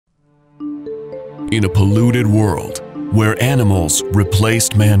In a polluted world where animals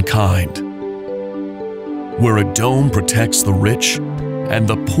replaced mankind, where a dome protects the rich and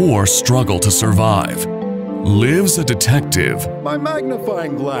the poor struggle to survive, lives a detective. My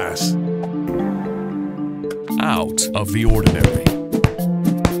magnifying glass. Out of the ordinary.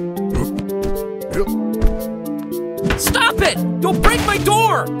 Stop it! You'll break my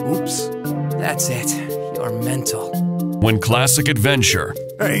door! Oops. That's it. You're mental. When classic adventure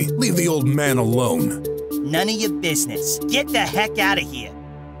Hey, leave the old man alone. None of your business. Get the heck out of here.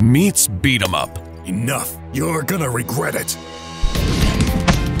 meets beat 'em up. Enough. You're gonna regret it.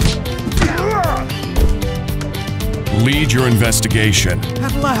 Lead your investigation.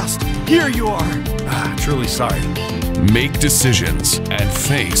 At last, here you are. Truly sorry. Make decisions and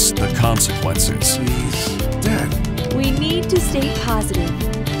face the consequences. He's dead. We need to stay positive.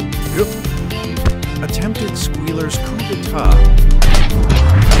 Attempted squealer's coup d'etat.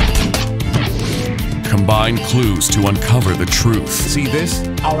 Combine clues to uncover the truth. See this?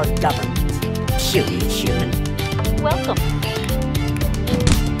 Our government. Period, human. Welcome.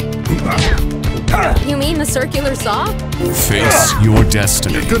 You mean the circular saw? Face your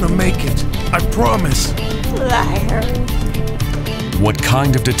destiny. You're gonna make it. I promise. Liar. What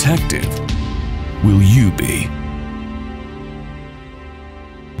kind of detective will you be?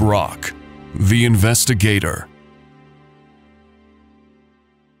 BROK, the Investigator.